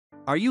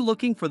Are you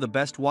looking for the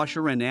best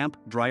washer and amp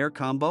dryer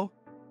combo?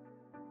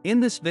 In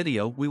this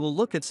video we will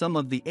look at some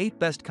of the 8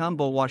 best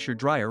combo washer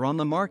dryer on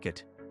the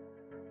market.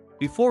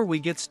 Before we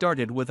get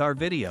started with our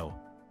video,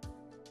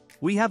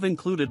 we have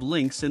included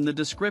links in the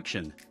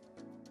description.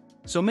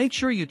 So make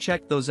sure you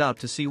check those out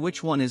to see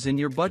which one is in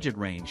your budget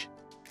range.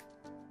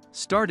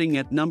 Starting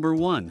at number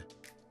 1.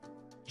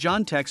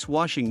 Giantex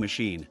washing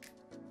machine.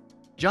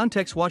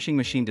 Giantex washing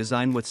machine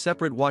design with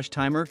separate wash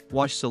timer,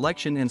 wash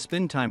selection and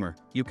spin timer.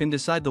 You can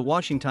decide the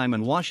washing time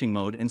and washing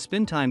mode and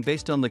spin time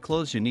based on the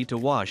clothes you need to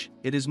wash.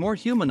 It is more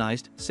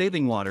humanized,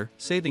 saving water,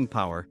 saving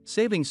power,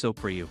 saving soap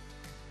for you.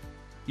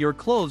 Your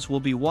clothes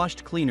will be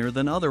washed cleaner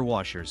than other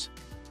washers.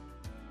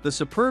 The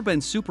superb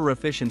and super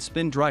efficient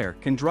spin dryer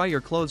can dry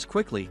your clothes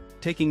quickly,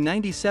 taking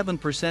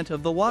 97%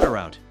 of the water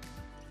out.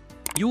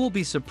 You will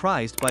be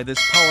surprised by this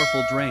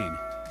powerful drain.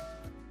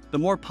 The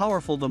more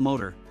powerful the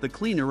motor, the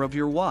cleaner of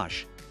your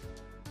wash.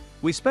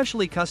 We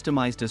specially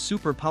customized a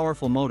super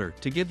powerful motor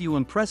to give you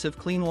impressive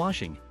clean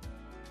washing.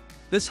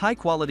 This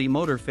high-quality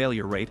motor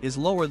failure rate is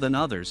lower than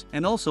others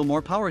and also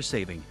more power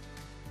saving.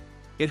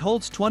 It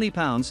holds 20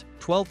 pounds,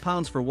 12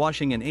 pounds for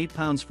washing and 8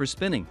 pounds for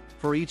spinning,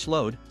 for each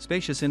load,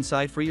 spacious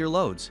inside for your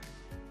loads.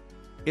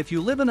 If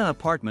you live in an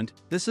apartment,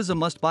 this is a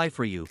must-buy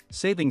for you,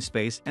 saving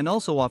space and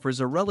also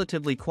offers a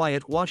relatively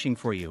quiet washing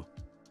for you.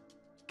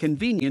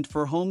 Convenient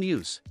for home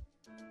use.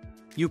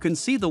 You can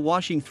see the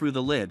washing through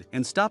the lid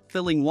and stop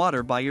filling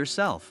water by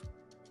yourself.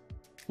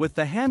 With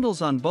the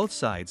handles on both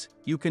sides,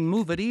 you can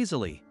move it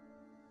easily.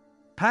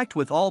 Packed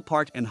with all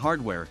part and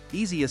hardware,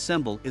 easy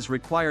assemble is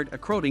required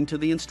according to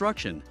the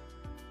instruction.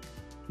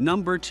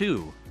 Number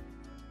 2.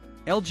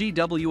 LG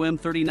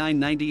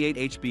WM3998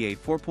 HB8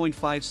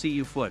 4.5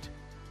 cu foot.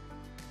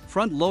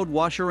 Front load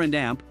washer and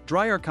amp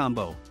dryer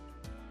combo.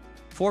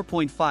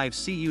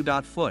 4.5 cu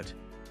foot.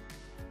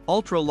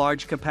 Ultra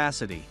large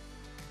capacity.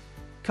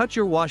 Cut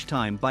your wash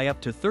time by up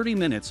to 30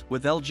 minutes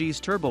with LG's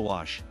Turbo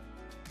Wash.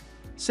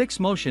 6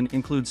 motion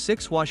includes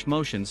 6 wash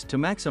motions to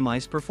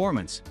maximize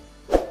performance.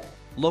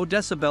 Low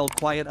decibel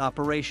quiet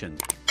operation.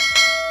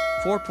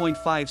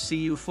 4.5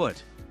 cu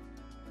foot.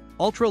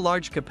 Ultra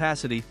large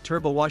capacity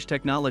Turbo Wash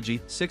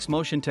technology, 6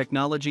 motion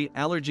technology,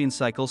 allergen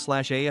cycle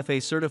 /AFA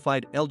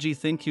certified LG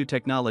ThinQ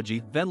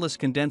technology, ventless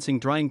condensing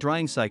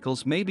drying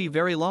cycles may be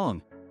very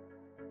long.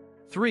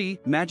 3.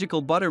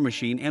 Magical butter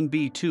machine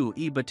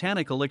MB2E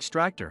Botanical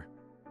Extractor.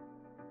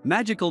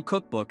 Magical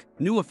Cookbook,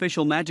 new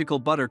official Magical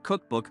Butter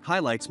Cookbook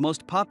highlights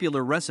most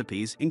popular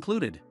recipes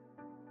included.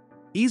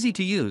 Easy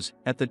to use,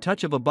 at the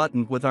touch of a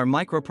button with our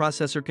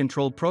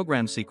microprocessor-controlled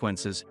program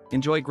sequences,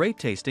 enjoy great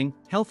tasting,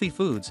 healthy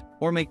foods,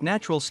 or make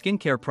natural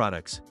skincare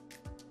products.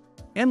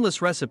 Endless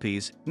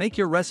recipes, make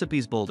your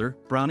recipes bolder,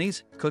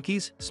 brownies,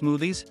 cookies,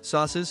 smoothies,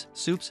 sauces,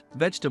 soups,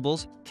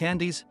 vegetables,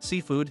 candies,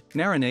 seafood,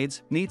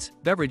 marinades, meats,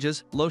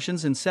 beverages,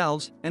 lotions and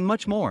salves, and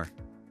much more.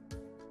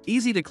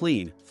 Easy to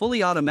clean,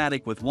 fully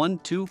automatic with 1,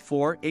 2,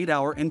 4,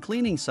 8-hour and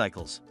cleaning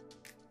cycles.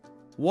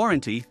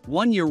 Warranty,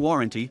 1-year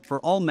warranty for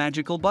all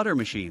Magical Butter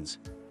machines.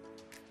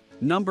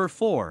 Number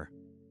 4.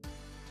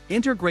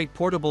 INTERGREAT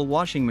Portable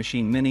Washing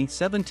Machine Mini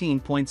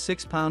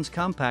 17.6 pounds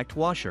Compact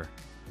Washer.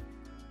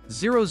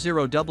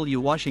 00W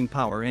washing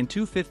power and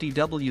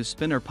 250W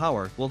spinner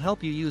power will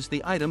help you use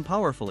the item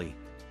powerfully.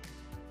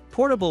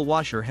 Portable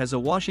washer has a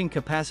washing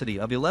capacity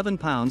of 11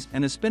 pounds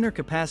and a spinner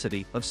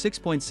capacity of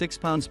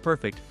 6.6 pounds,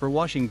 perfect for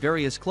washing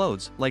various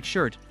clothes like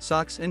shirt,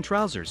 socks and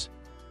trousers.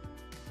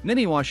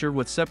 Mini washer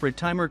with separate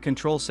timer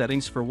control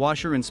settings for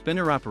washer and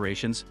spinner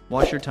operations.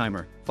 Washer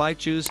timer 5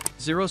 choose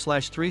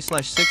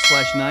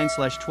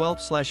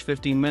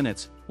 0/3/6/9/12/15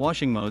 minutes.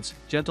 Washing modes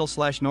gentle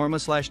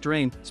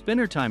 /normal/drain.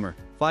 Spinner timer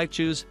 5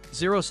 choose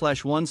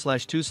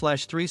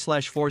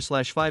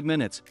 0/1/2/3/4/5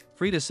 minutes.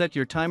 Free to set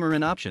your timer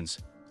and options.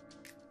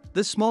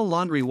 This small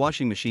laundry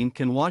washing machine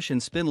can wash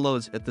and spin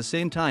loads at the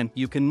same time.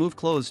 You can move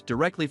clothes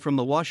directly from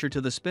the washer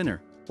to the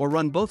spinner, or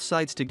run both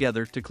sides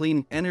together to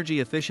clean.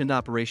 Energy-efficient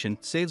operation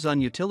saves on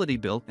utility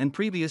bill and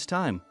previous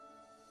time.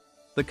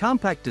 The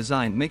compact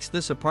design makes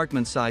this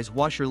apartment-size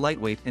washer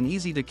lightweight and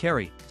easy to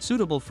carry,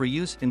 suitable for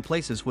use in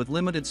places with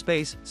limited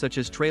space, such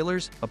as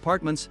trailers,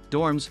 apartments,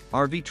 dorms,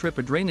 RV trip.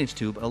 A drainage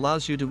tube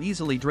allows you to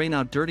easily drain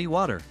out dirty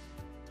water.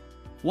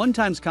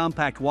 1x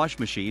compact wash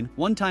machine,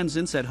 1x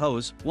inset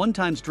hose,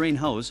 1x drain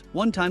hose,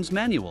 1x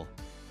manual.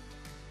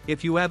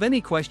 If you have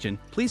any question,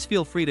 please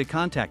feel free to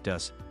contact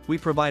us. We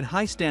provide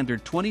high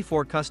standard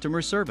 24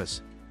 customer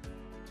service.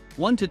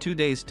 1 to 2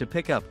 days to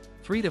pick up,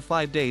 3 to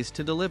 5 days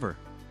to deliver.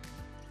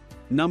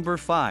 Number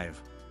 5.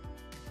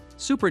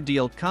 Super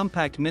Deal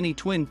Compact Mini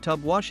Twin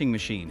Tub Washing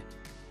Machine.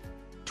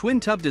 Twin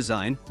tub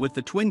design. With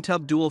the twin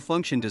tub dual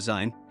function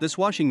design, this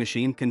washing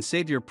machine can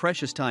save your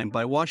precious time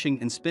by washing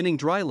and spinning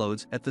dry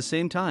loads at the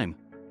same time.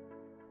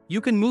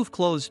 You can move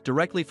clothes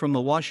directly from the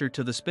washer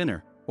to the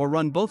spinner, or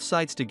run both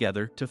sides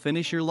together to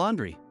finish your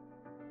laundry.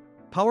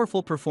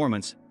 Powerful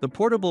performance. The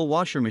portable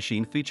washer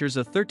machine features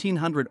a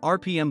 1300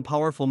 RPM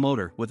powerful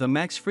motor with a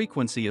max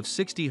frequency of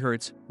 60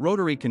 Hz,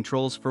 rotary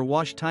controls for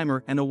wash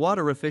timer and a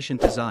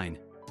water-efficient design.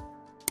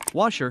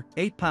 Washer,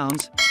 8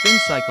 pounds, spin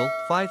cycle,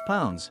 5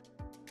 pounds.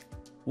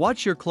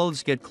 Watch your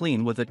clothes get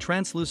clean with a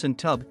translucent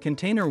tub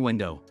container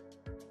window.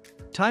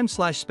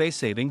 Time/space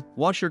saving,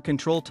 washer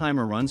control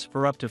timer runs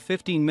for up to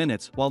 15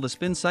 minutes while the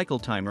spin cycle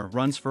timer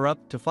runs for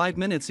up to 5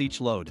 minutes each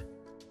load.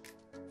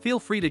 Feel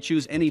free to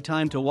choose any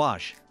time to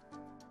wash.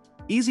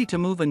 Easy to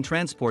move and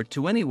transport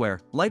to anywhere,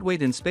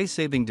 lightweight and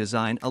space-saving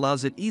design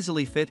allows it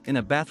easily fit in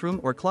a bathroom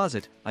or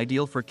closet,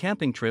 ideal for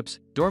camping trips,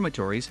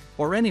 dormitories,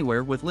 or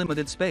anywhere with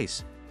limited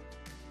space.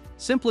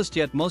 Simplest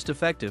yet most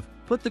effective,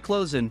 put the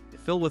clothes in,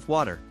 fill with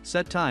water,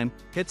 set time,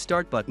 hit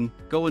start button,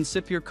 go and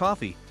sip your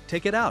coffee,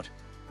 take it out.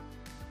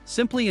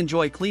 Simply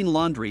enjoy clean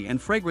laundry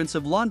and fragrance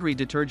of laundry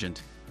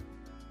detergent.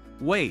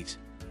 Wait.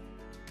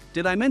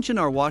 Did I mention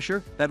our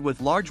washer, that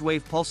with large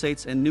wave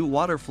pulsates and new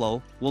water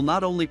flow, will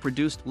not only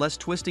produce less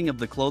twisting of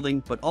the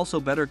clothing but also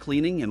better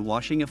cleaning and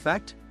washing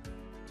effect?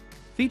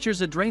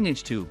 Features a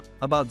drainage tube,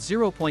 about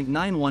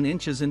 0.91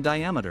 inches in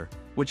diameter,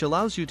 which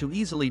allows you to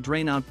easily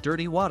drain out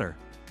dirty water.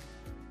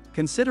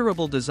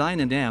 Considerable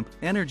design and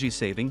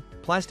energy-saving,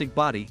 plastic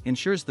body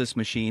ensures this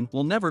machine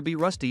will never be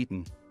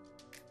rust-eaten.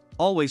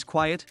 Always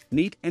quiet,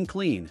 neat and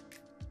clean.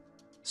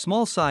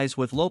 Small size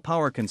with low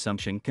power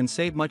consumption can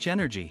save much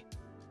energy.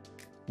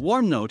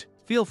 Warm note,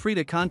 feel free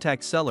to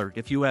contact seller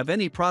if you have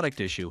any product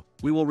issue,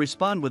 we will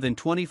respond within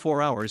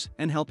 24 hours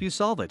and help you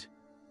solve it.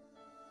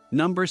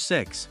 Number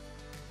 6.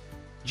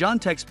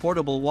 Giantex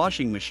Portable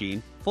Washing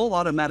Machine, Full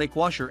Automatic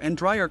Washer and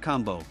Dryer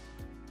Combo.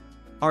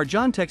 Our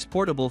Giantex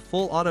Portable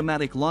Full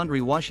Automatic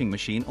Laundry Washing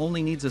Machine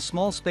only needs a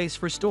small space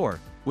for store,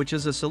 which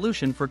is a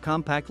solution for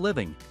compact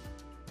living.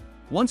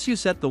 Once you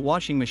set the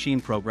washing machine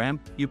program,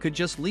 you could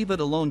just leave it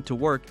alone to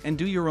work and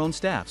do your own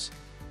staffs.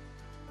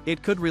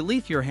 It could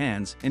relieve your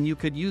hands and you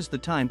could use the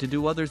time to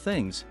do other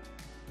things.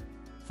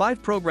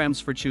 5 programs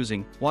for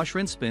choosing: wash,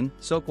 rinse, spin,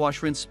 soak,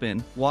 wash, rinse,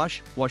 spin,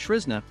 wash,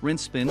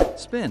 rinse, spin,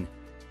 spin.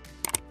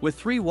 With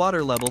 3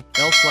 water level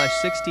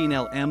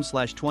L/16L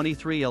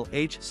M/23L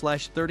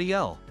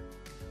H/30L.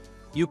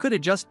 You could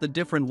adjust the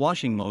different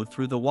washing mode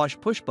through the wash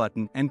push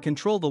button and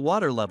control the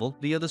water level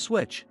via the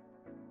switch.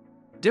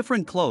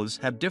 Different clothes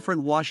have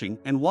different washing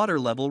and water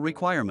level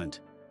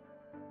requirement.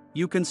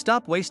 You can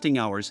stop wasting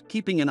hours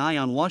keeping an eye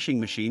on washing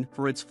machine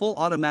for its full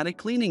automatic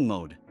cleaning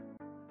mode.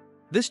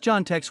 This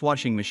Giantex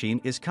washing machine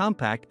is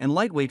compact and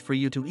lightweight for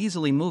you to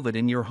easily move it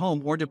in your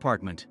home or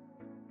department.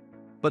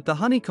 But the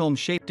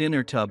honeycomb-shaped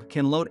inner tub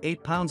can load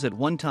 8 pounds at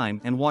one time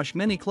and wash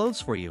many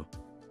clothes for you.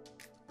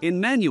 In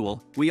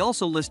manual, we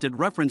also listed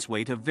reference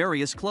weight of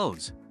various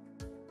clothes.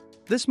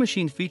 This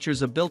machine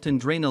features a built-in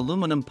drain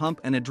aluminum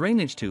pump and a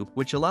drainage tube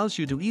which allows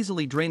you to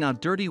easily drain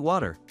out dirty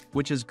water,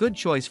 which is good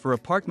choice for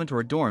apartment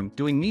or dorm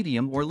doing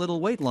medium or little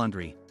weight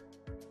laundry.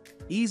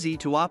 Easy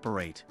to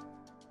operate.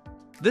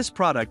 This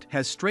product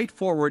has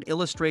straightforward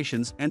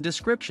illustrations and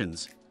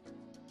descriptions.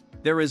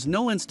 There is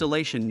no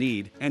installation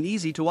need and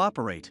easy to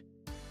operate.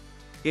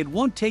 It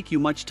won't take you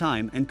much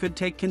time and could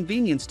take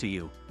convenience to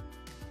you.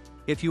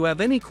 If you have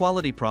any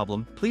quality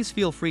problem, please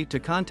feel free to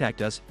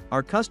contact us,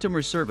 our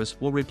customer service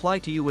will reply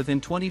to you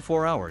within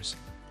 24 hours.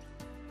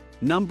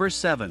 Number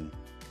 7.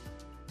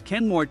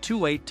 Kenmore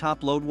 2.8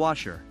 Top Load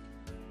Washer.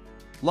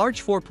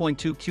 Large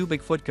 4.2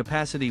 cubic foot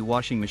capacity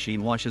washing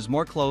machine washes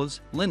more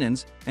clothes,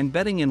 linens, and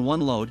bedding in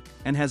one load,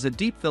 and has a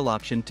deep fill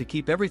option to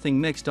keep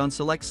everything mixed on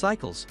select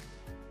cycles.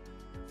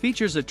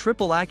 Features a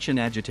triple action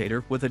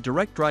agitator with a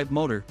direct drive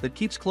motor that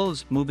keeps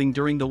clothes moving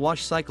during the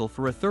wash cycle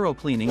for a thorough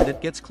cleaning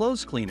that gets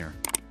clothes cleaner.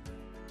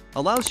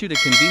 Allows you to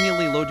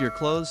conveniently load your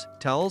clothes,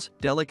 towels,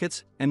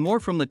 delicates, and more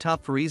from the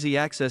top for easy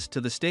access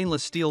to the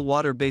stainless steel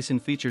water basin.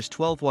 Features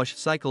 12 wash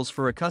cycles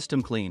for a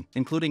custom clean,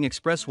 including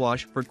express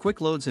wash for quick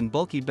loads and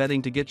bulky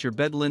bedding to get your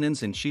bed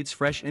linens and sheets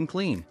fresh and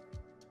clean.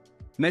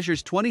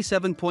 Measures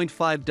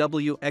 27.5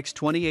 W x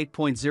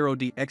 28.0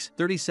 D x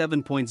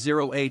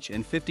 37.0 H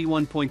and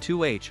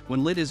 51.2 H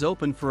when lid is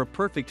open for a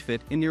perfect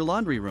fit in your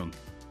laundry room.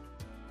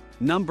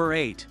 Number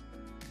 8.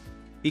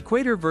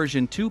 Equator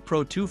version 2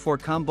 Pro 2/4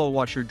 Combo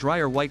Washer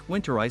Dryer White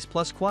Winterize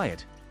Plus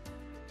Quiet.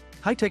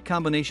 High-tech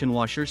combination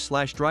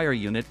washer/dryer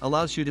unit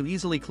allows you to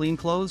easily clean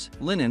clothes,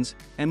 linens,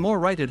 and more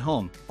right at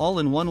home.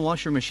 All-in-one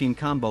washer machine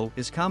combo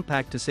is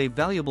compact to save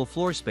valuable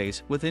floor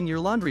space within your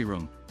laundry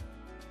room.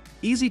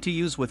 Easy to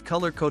use with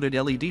color-coded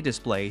LED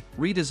display,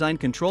 redesigned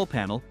control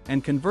panel,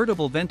 and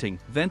convertible venting.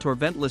 Vent or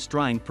ventless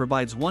drying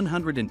provides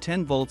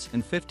 110 volts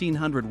and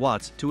 1500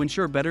 watts to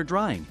ensure better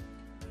drying.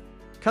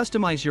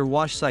 Customize your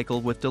wash cycle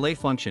with delay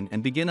function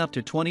and begin up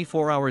to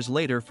 24 hours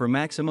later for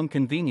maximum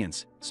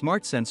convenience.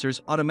 Smart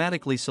sensors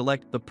automatically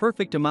select the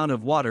perfect amount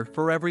of water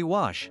for every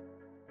wash.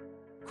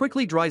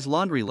 Quickly dries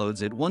laundry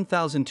loads at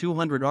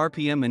 1200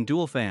 RPM and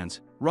dual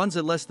fans, runs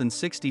at less than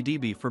 60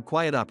 dB for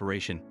quiet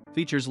operation,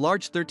 features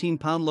large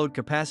 13-pound load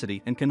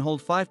capacity and can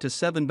hold 5 to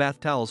 7 bath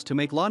towels to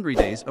make laundry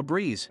days a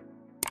breeze.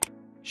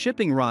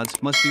 Shipping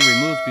rods must be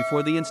removed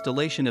before the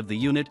installation of the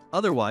unit,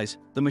 otherwise,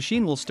 the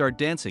machine will start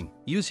dancing.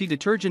 Use heat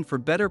detergent for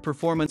better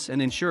performance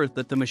and ensure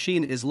that the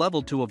machine is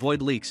leveled to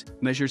avoid leaks.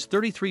 Measures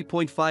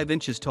 33.5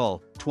 inches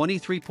tall,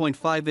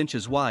 23.5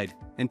 inches wide,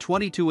 and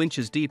 22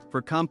 inches deep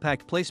for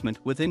compact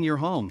placement within your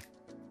home.